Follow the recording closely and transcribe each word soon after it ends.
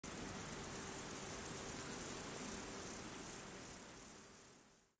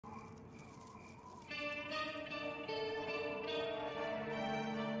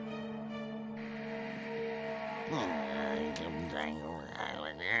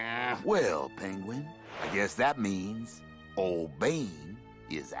Well, Penguin, I guess that means Old Bane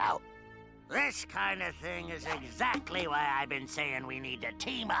is out. This kind of thing is exactly why I've been saying we need to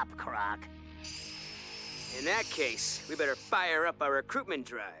team up, Croc. In that case, we better fire up our recruitment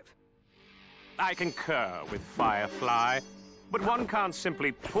drive. I concur with Firefly, but one can't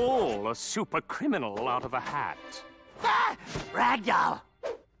simply pull a super criminal out of a hat. Ah! Ragdoll!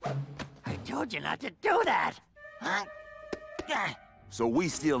 I told you not to do that! Huh? So we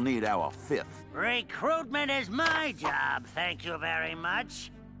still need our fifth. Recruitment is my job, thank you very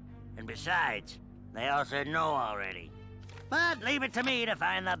much. And besides, they all said no already. But leave it to me to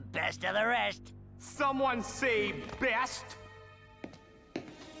find the best of the rest. Someone say best?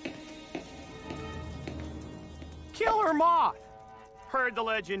 Killer Moth! Heard the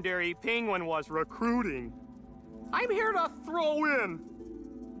legendary Penguin was recruiting. I'm here to throw in.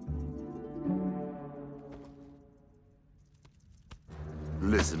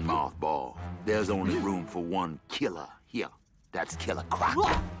 Listen, Mothball, there's only room for one killer here. That's Killer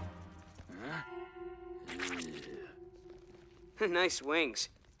Croc. Nice wings.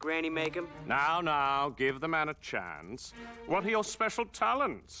 Granny make 'em? Now, give the man a chance. What are your special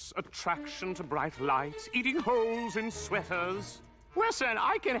talents? Attraction to bright lights, eating holes in sweaters? Listen,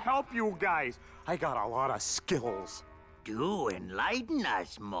 I can help you guys. I got a lot of skills. Do enlighten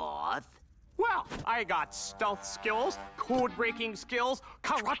us, Moth. Well, I got stealth skills, code-breaking skills,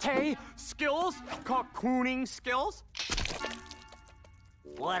 karate skills, cocooning skills.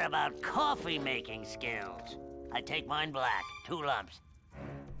 What about coffee-making skills? I take mine black, 2 lumps.